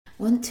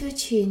Want to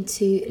attune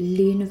to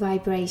lunar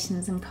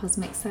vibrations and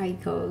cosmic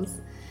cycles?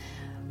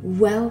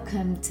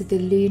 Welcome to the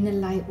Lunar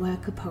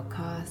Lightworker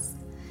podcast.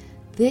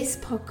 This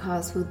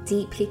podcast will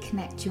deeply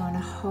connect you on a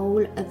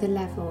whole other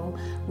level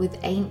with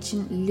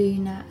ancient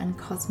lunar and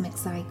cosmic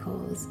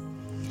cycles.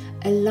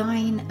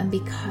 Align and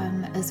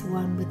become as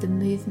one with the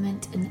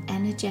movement and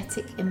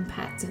energetic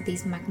impact of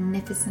these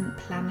magnificent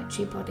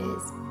planetary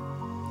bodies.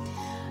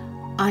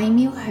 I'm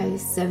your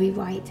host, Zoe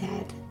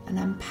Whitehead, and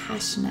I'm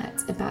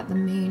passionate about the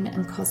moon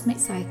and cosmic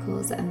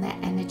cycles and their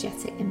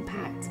energetic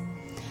impact.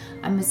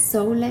 I'm a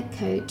soul-led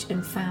coach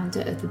and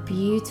founder of the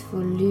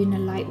beautiful Lunar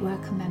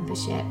Lightworker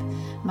membership,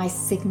 my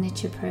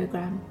signature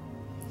program.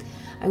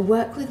 I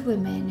work with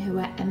women who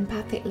are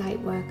empathic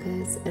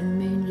lightworkers and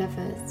moon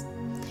lovers,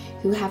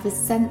 who have a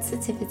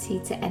sensitivity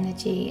to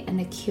energy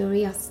and a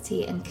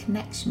curiosity and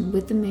connection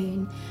with the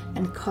moon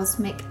and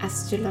cosmic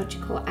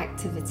astrological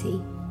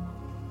activity.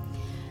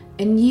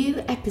 A new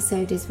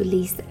episode is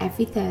released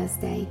every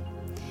Thursday.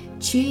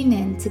 Tune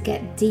in to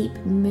get deep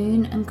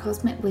moon and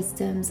cosmic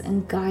wisdoms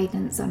and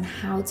guidance on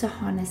how to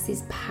harness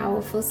these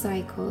powerful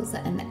cycles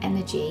and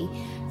energy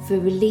for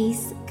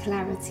release,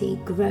 clarity,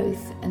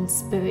 growth, and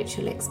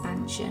spiritual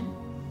expansion.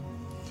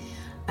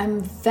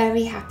 I'm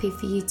very happy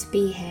for you to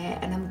be here,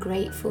 and I'm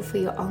grateful for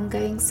your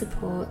ongoing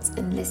support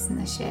and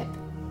listenership.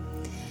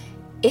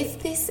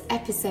 If this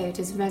episode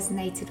has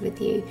resonated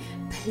with you,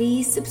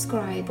 please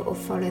subscribe or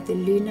follow the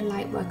Lunar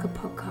Lightworker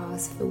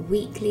podcast for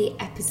weekly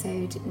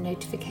episode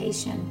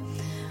notification.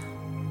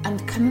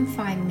 And come and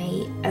find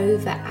me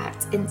over at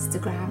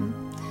Instagram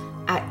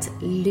at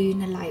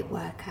Lunar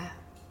Lightworker.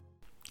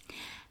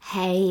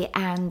 Hey,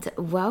 and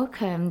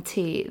welcome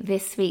to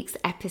this week's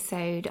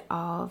episode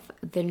of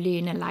the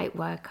Lunar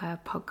Lightworker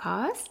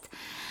podcast.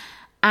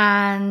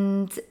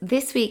 And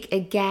this week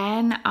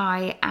again,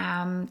 I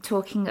am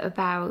talking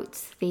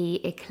about the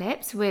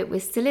eclipse. We're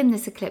still in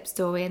this eclipse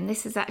story, and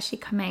this is actually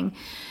coming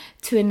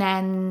to an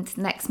end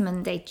next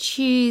Monday,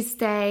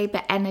 Tuesday.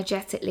 But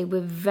energetically, we're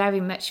very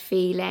much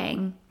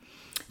feeling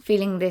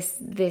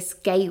this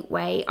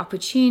gateway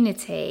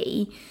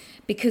opportunity,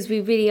 because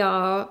we really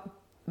are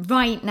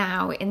right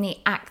now in the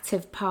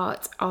active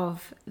part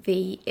of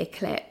the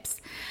eclipse.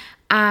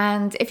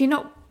 And if you're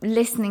not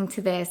listening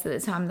to this at the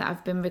time that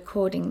I've been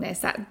recording this,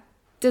 that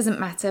doesn't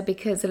matter,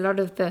 because a lot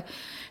of the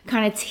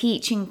kind of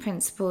teaching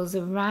principles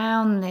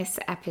around this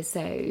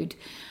episode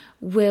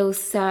will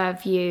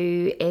serve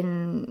you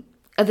in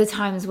other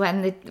times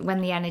when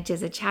the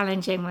energies are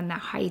challenging, when they're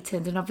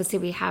heightened. And obviously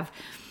we have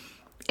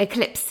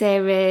eclipse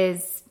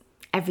series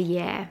every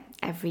year.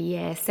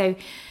 So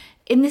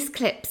in this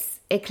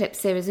eclipse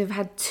series, we've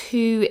had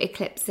 2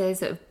 eclipses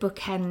that have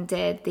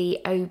bookended the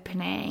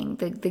opening,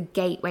 the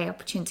gateway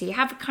opportunity. You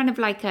have kind of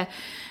like a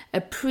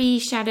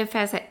pre-shadow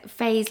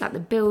phase, like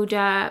the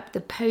build-up, the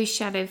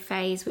post-shadow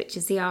phase, which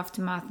is the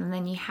aftermath, and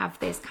then you have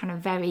this kind of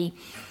very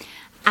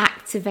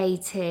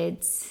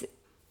activated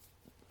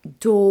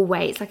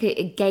doorway. It's like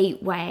a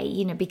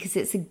gateway, because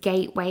it's a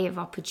gateway of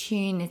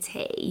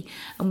opportunity,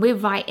 and we're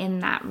right in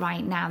that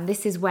right now. And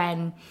this is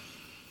when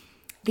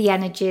the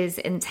energies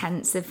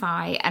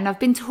intensify. And I've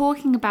been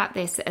talking about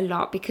this a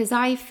lot, because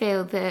I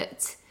feel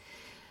that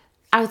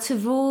out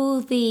of all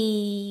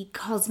the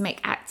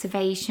cosmic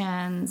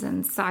activations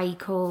and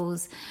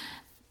cycles,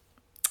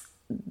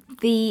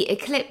 the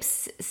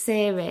eclipse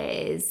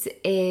series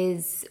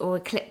or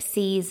eclipse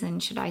season,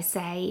 should I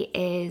say,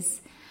 is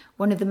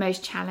one of the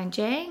most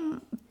challenging,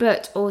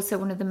 but also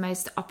one of the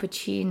most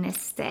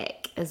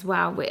opportunistic as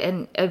well,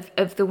 and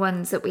of the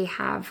ones that we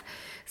have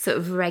sort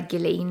of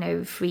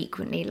regularly,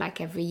 frequently, like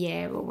every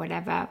year or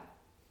whatever.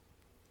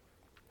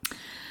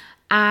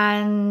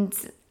 And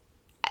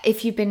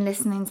if you've been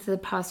listening to the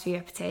past few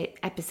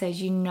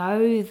episodes, you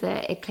know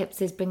that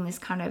eclipses bring this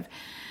kind of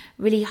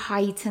really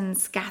heightened,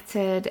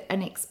 scattered,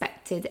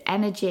 unexpected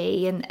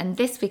energy. And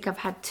this week I've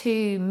had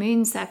 2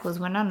 moon circles,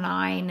 one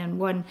online and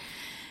one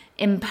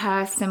in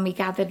person. We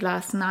gathered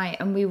last night,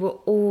 and we were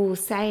all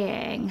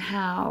saying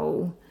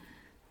how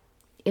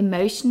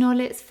emotional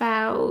it's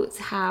felt,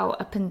 how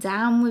up and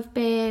down we've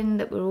been,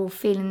 that we're all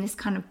feeling this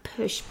kind of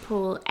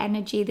push-pull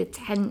energy, the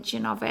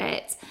tension of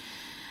it,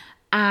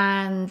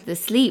 and the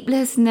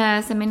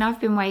sleeplessness. I mean, I've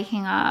been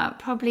waking up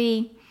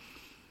probably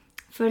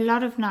for a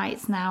lot of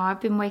nights now. I've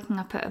been waking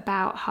up at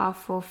about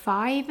 4:30,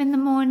 5 in the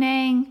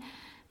morning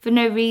for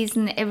no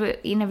reason,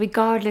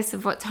 regardless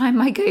of what time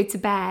I go to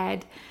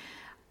bed.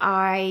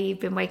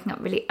 I've been waking up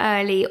really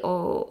early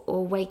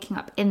or waking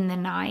up in the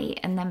night,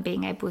 and then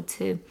being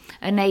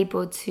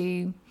unable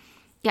to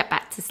get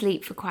back to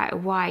sleep for quite a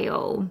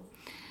while.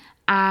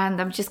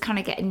 And I'm just kind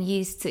of getting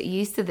used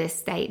to this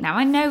state now.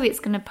 I know it's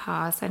going to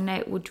pass. I know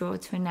it will draw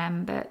to an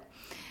end, but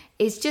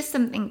it's just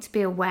something to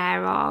be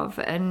aware of,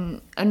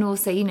 and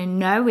also,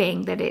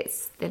 knowing that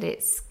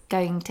it's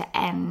going to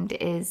end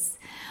is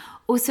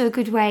also a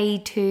good way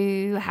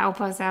to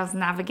help ourselves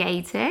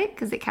navigate it,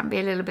 because it can be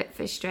a little bit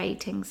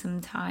frustrating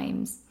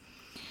sometimes.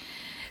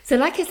 So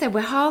like I said,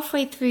 we're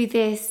halfway through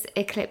this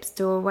eclipse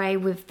doorway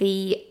with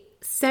the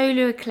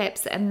solar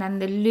eclipse and then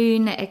the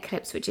lunar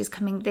eclipse, which is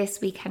coming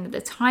this weekend at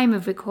the time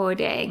of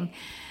recording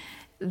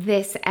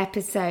this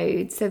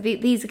episode. So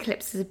these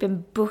eclipses have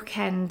been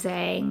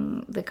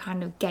bookending the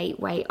kind of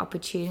gateway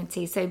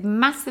opportunity. So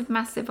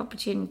massive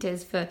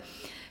opportunities for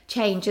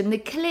change. And the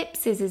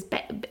eclipses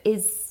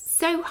is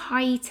so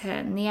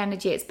heightened, the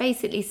energy. It's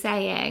basically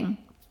saying,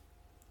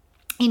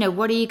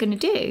 what are you going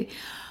to do?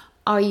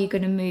 Are you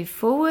going to move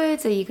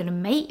forwards? Are you going to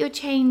make your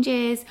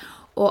changes?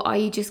 Or are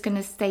you just going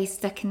to stay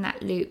stuck in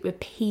that loop,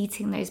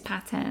 repeating those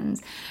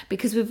patterns?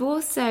 Because we've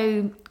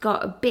also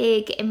got a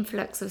big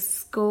influx of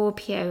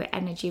Scorpio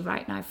energy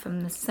right now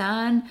from the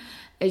sun.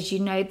 As you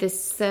know, the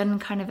sun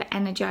kind of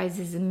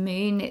energizes the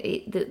moon.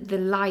 The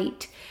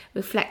light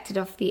reflected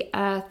off the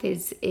earth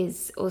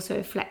is also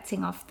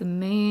reflecting off the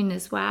moon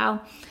as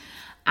well.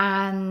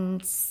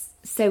 And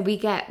so we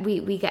get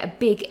a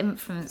big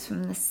influence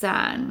from the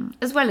sun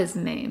as well as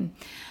the moon.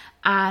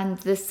 And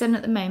the sun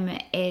at the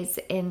moment is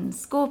in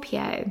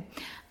Scorpio.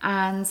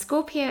 And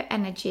Scorpio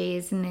energy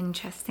is an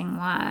interesting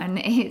one.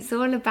 It's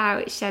all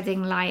about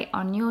shedding light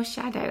on your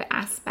shadow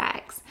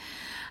aspects.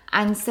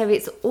 And so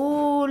it's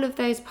all of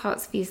those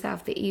parts of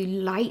yourself that you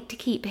like to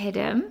keep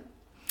hidden.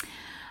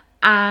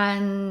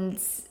 And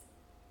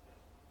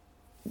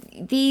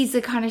these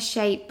are kind of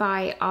shaped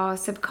by our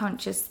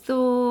subconscious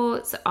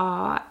thoughts,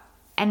 our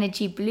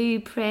energy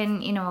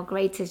blueprint, our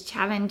greatest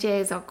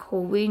challenges, our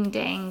core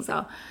woundings,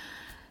 our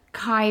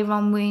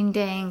Chiron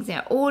woundings,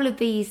 all of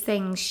these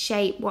things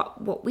shape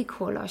what we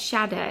call our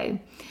shadow.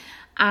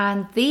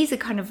 And these are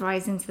kind of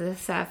rising to the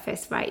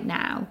surface right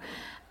now.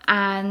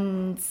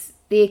 And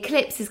the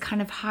eclipse is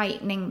kind of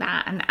heightening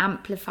that and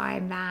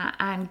amplifying that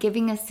and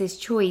giving us this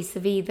choice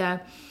of either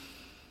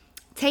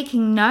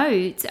taking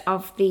note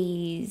of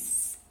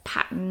these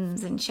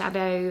patterns and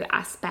shadow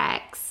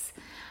aspects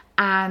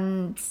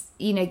and,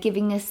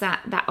 giving us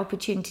that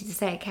opportunity to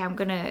say, okay, I'm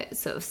going to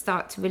sort of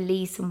start to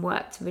release and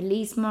work to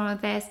release more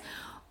of this.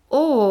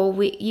 Or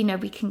we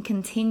can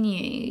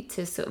continue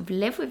to sort of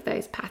live with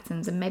those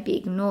patterns and maybe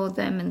ignore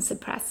them and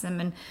suppress them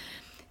and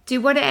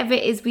do whatever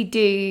it is we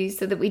do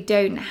so that we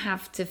don't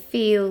have to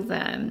feel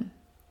them.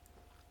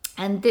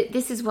 And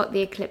this is what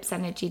the eclipse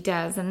energy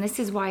does. And this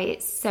is why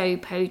it's so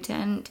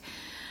potent.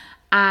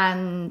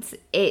 And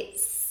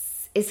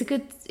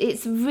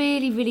it's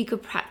really, really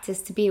good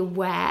practice to be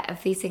aware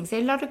of these things. So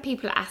a lot of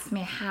people ask me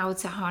how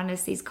to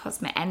harness these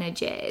cosmic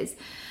energies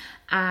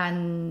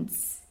and,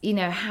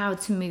 how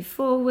to move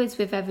forwards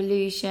with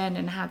evolution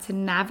and how to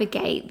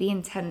navigate the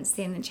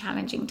intensity and the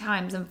challenging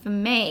times. And for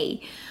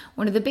me,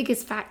 one of the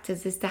biggest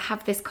factors is to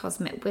have this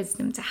cosmic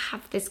wisdom, to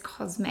have this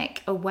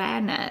cosmic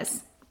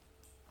awareness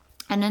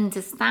and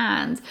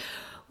understand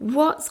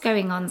what's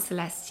going on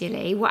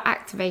celestially, what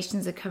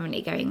activations are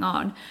currently going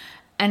on,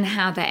 and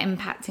how they're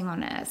impacting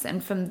on us.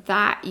 And from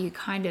that,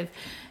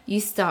 you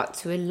start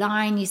to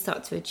align, you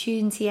start to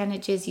attune to the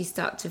energies, you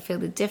start to feel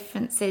the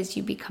differences,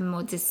 you become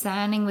more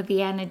discerning with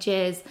the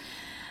energies.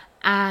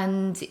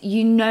 And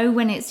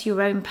when it's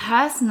your own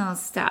personal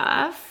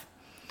stuff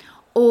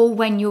or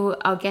when you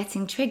are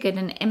getting triggered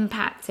and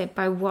impacted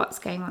by what's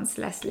going on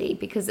celestially.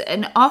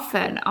 And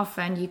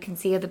often you can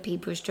see other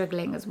people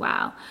struggling as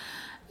well.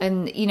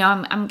 And,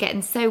 I'm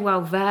getting so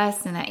well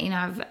versed in it.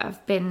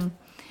 I've been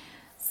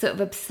sort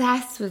of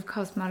obsessed with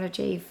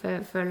cosmology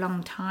for a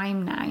long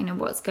time now,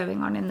 what's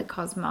going on in the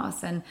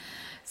cosmos. And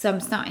so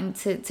I'm starting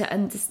to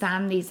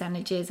understand these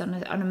energies on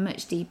a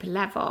much deeper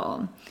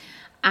level.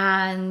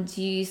 And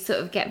you sort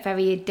of get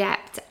very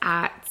adept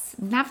at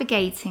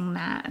navigating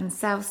that and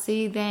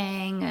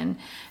self-soothing and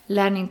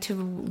learning to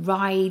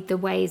ride the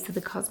waves of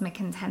the cosmic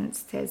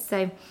intensities.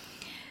 So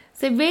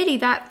really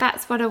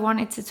that's what I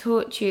wanted to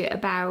talk to you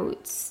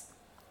about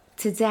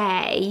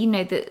today.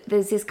 That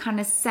there's this kind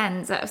of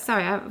sense.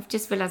 Sorry, I've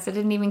just realised I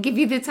didn't even give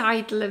you the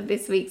title of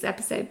this week's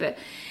episode, but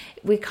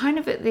we're kind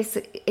of at this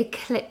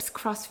eclipse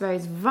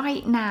crossroads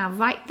right now,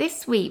 right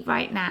this week,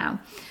 right now.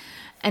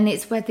 And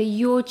it's whether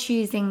you're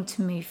choosing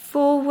to move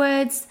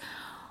forwards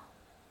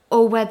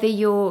or whether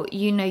you're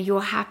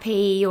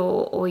happy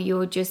or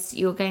you're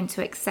going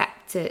to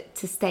accept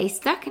to stay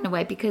stuck in a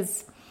way,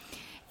 because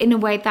in a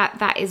way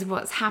that is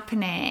what's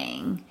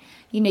happening.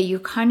 You're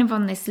kind of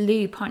on this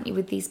loop, aren't you,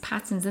 with these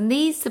patterns and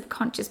these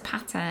subconscious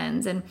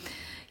patterns. And,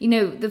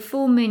 the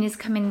full moon is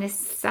coming this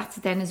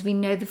Saturday. And as we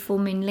know, the full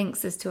moon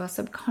links us to our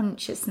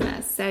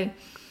subconsciousness,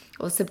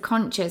 or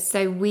subconscious.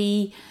 So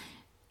we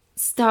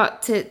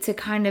start to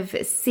kind of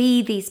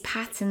see these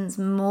patterns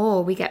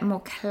more. We get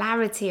more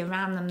clarity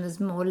around them. There's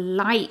more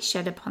light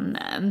shed upon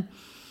them.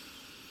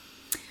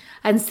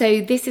 And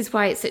so this is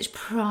why it's such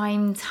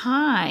prime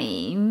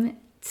time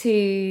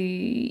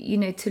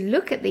to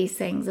look at these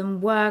things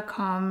and work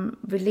on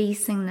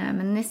releasing them.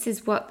 And this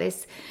is what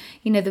this,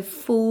 the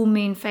full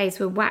moon phase,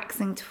 we're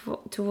waxing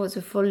towards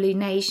a full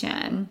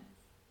lunation.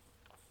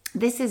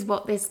 This is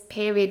what this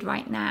period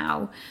right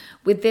now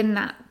within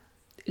that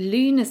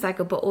lunar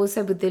cycle, but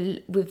also with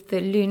the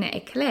lunar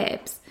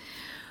eclipse,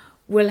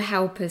 will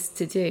help us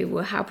to do,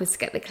 will help us to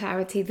get the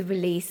clarity, the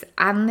release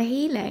and the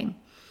healing.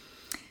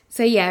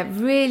 So yeah,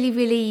 really,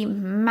 really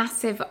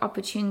massive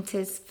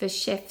opportunities for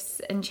shifts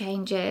and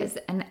changes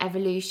and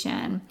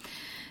evolution.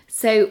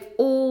 So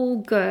all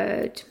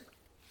good.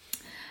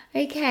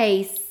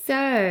 Okay,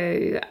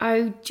 so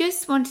I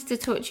just wanted to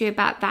talk to you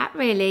about that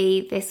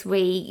really this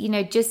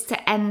week, just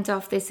to end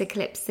off this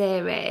eclipse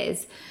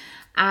series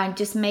and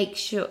just make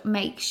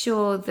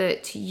sure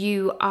that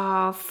you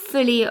are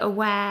fully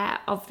aware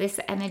of this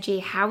energy,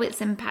 how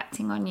it's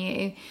impacting on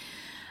you,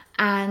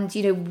 and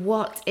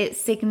what it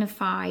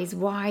signifies,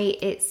 why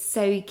it's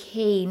so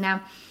key.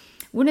 Now,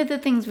 one of the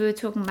things we were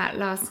talking about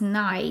last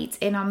night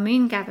in our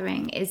moon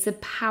gathering is the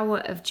power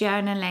of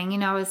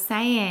journaling. I was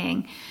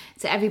saying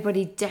to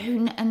everybody,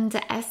 don't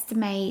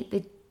underestimate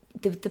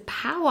the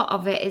power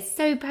of it. It's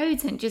so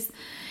potent. Just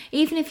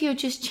even if you're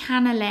just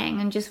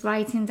channeling and just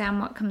writing down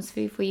what comes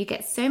through for you, you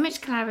get so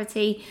much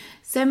clarity,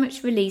 so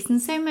much release,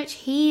 and so much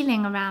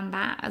healing around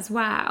that as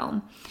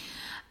well.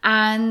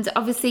 And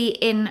obviously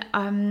in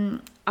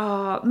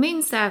our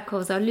moon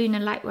circles, our lunar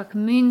lightworker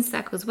moon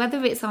circles,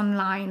 whether it's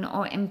online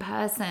or in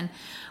person,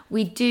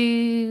 we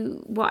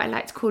do what I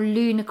like to call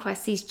lunar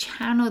quests, these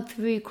channeled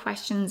through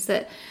questions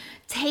that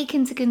take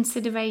into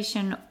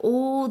consideration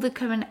all the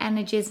current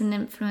energies and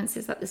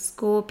influences like the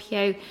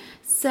Scorpio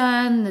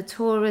sun, the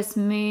Taurus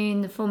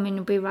moon, the full moon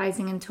will be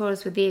rising in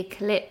Taurus with the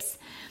eclipse,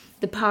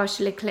 the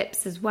partial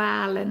eclipse as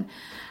well. And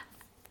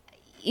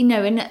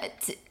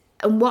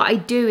and what I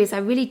do is I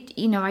really,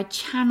 I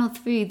channel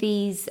through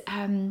these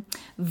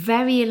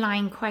very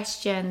aligned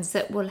questions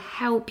that will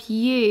help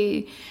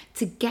you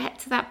to get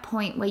to that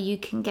point where you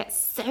can get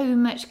so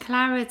much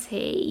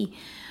clarity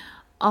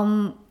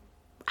on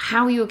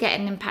how you're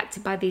getting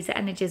impacted by these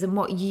energies and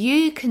what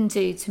you can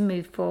do to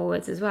move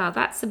forwards as well.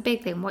 That's the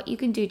big thing, what you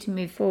can do to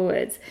move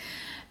forwards.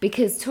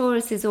 Because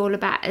Taurus is all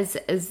about, as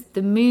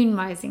the moon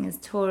rising as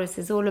Taurus,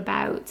 is all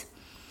about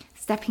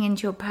stepping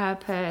into your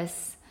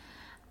purpose,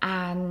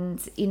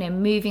 and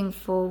moving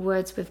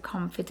forwards with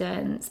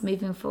confidence,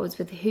 moving forwards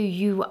with who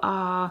you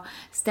are,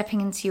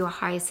 stepping into your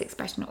highest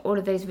expression, all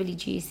of those really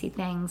juicy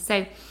things.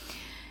 So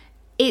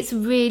it's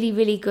really,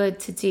 really good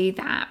to do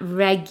that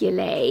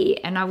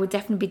regularly, and I would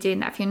definitely be doing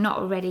that. If you're not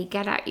already,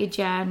 get out your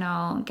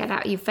journal, get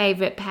out your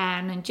favorite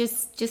pen, and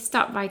just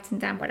start writing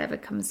down whatever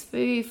comes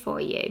through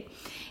for you.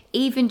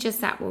 Even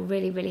just that will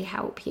really, really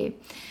help you.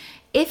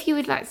 If you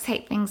would like to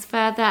take things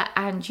further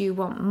and you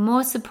want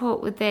more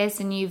support with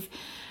this, and you've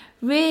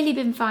really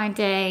been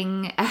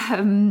finding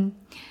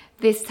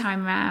this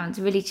time around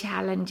really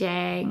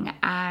challenging,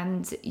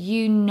 and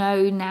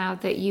now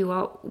that you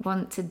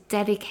want to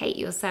dedicate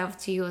yourself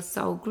to your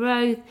soul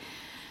growth,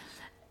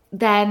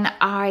 then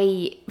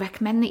I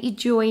recommend that you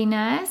join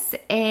us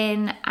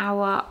in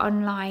our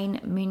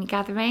online moon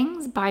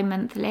gatherings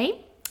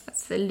bi-monthly.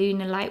 That's the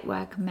Lunar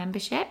Lightworker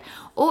membership.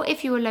 Or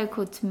if you are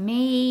local to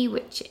me,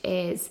 which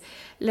is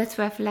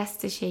Lutterworth,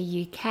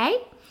 Leicestershire, UK,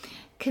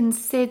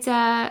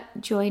 consider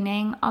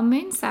joining our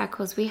moon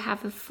circles. We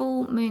have a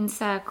full moon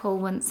circle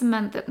once a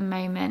month at the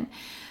moment.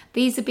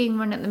 These are being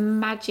run at the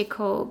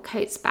magical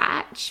Coates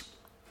Batch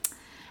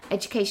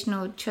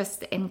Educational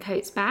Trust in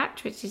Coates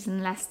Batch, which is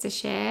in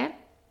Leicestershire.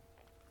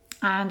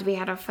 And we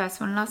had our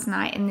first one last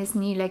night in this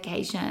new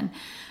location,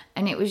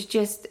 and it was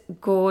just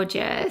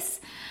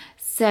gorgeous.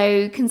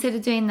 So consider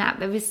doing that.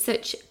 There is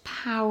such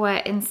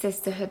power in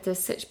sisterhood. There's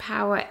such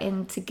power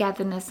in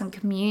togetherness and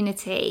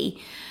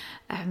community.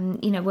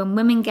 When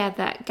women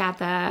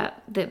gather,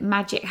 the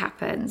magic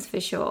happens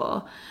for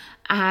sure.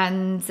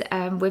 And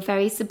we're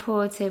very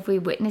supportive. We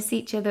witness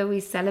each other. We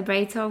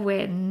celebrate our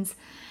wins.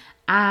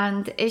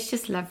 And it's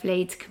just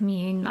lovely to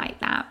commune like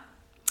that.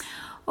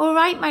 All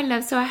right, my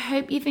love. So I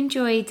hope you've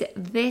enjoyed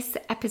this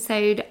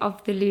episode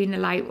of the Lunar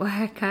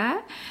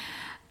Lightworker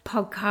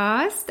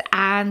podcast.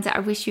 And I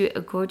wish you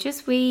a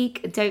gorgeous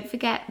week. Don't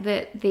forget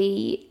that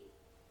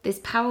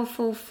this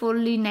powerful full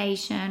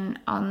lunation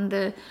on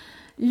the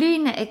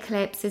lunar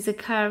eclipse is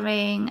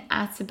occurring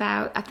at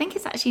about, I think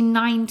it's actually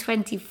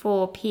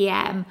 9:24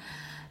 p.m.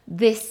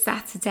 this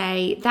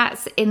Saturday.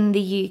 That's in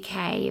the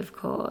UK, of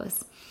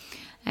course.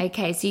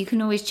 Okay, so you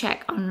can always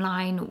check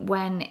online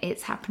when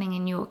it's happening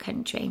in your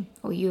country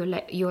or your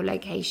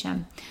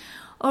location.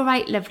 All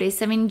right, lovely.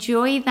 So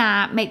enjoy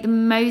that. Make the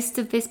most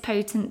of this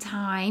potent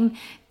time.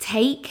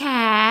 Take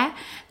care.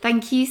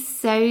 Thank you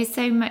so,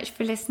 so much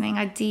for listening.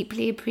 I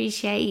deeply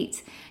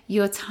appreciate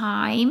your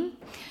time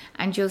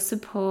and your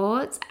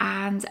support,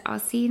 and I'll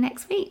see you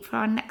next week for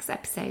our next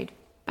episode.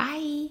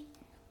 Bye.